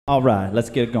All right, let's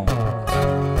get it going.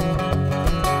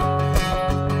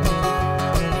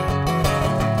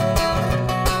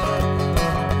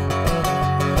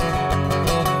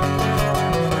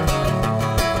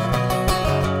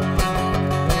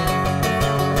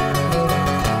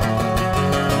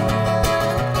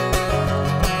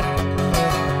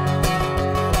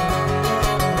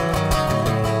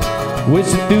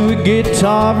 Whistling through a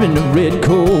guitar in a red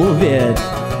Corvette,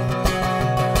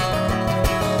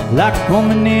 like a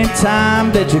woman in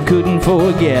time that you couldn't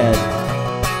forget.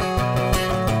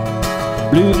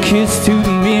 Blew a kiss to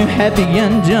me, had the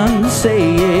young John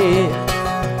say it,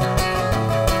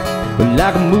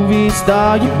 like a movie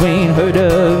star you ain't heard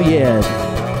of yet.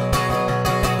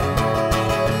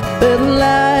 Well,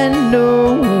 I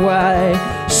know why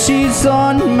she's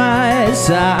on my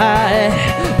side.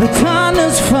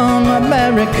 Madonna's from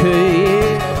America,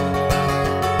 yeah.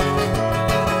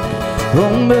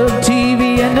 Home of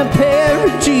TV and a pair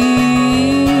of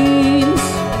jeans.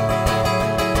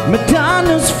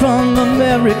 Madonna's from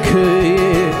America,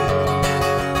 yeah.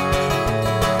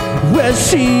 Well,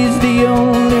 she's the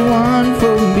only one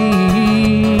for me,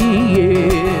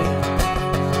 yeah.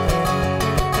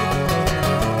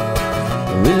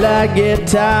 Will I get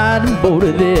tired and bored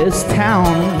of this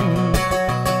town?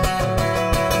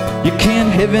 You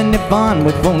can't have any fun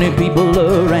with phony people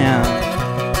around,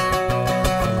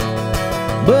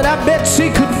 but I bet she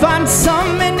could find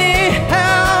some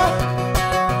anyhow.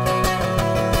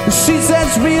 She's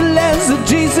as real as the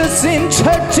Jesus in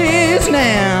churches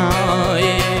now,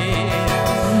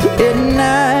 yeah. And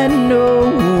I know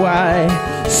why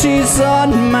she's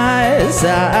on my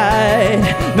side.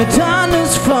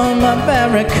 Madonna's from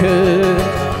America,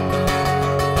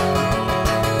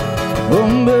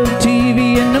 home of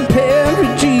TV and a pair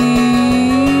of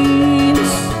jeans.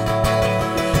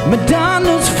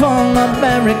 Madonna's from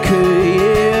America,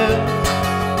 yeah.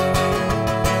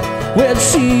 Well,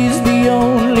 she's the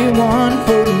only one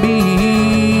for me,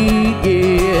 yeah.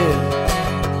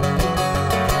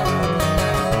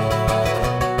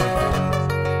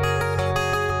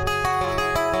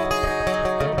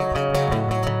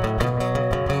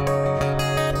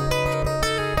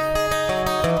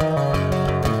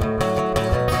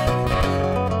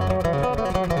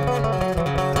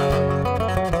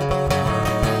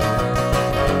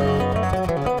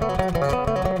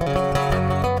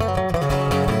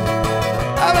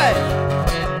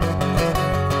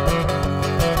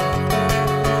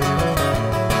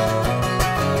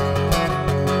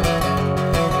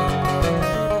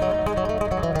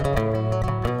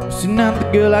 She's not the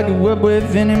girl I can work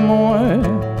with anymore.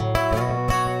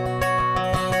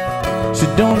 She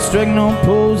don't strike no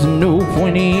pose and no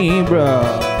pointy brow.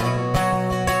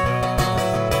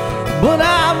 But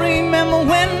I remember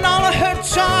when all of her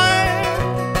charm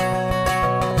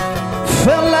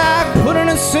felt like putting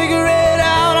a cigarette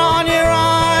out on your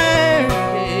arm,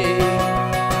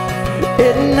 yeah.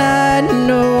 And I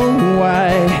know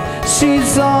why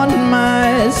she's on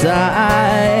my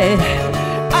side.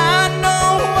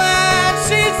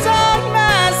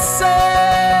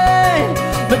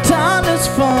 Madonna's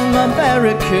from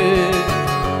America,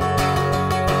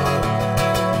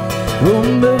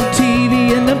 home of TV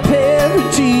and a pair of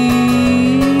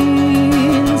jeans.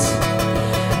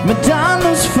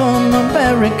 Madonna's from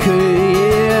America,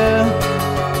 yeah.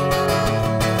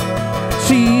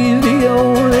 She's the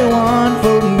only one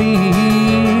for me,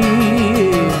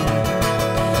 yeah.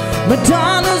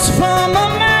 Madonna's from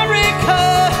America,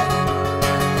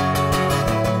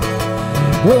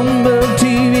 home of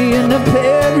TV and a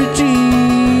pair of jeans.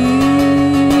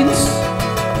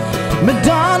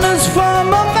 Madonna's from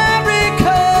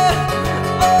America,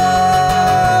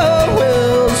 oh,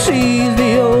 well, she's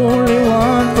the only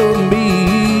one for me,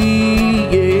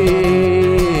 yeah.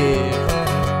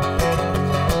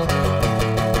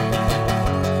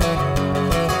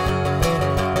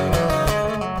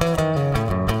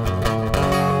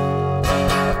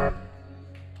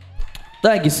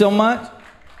 Thank you so much.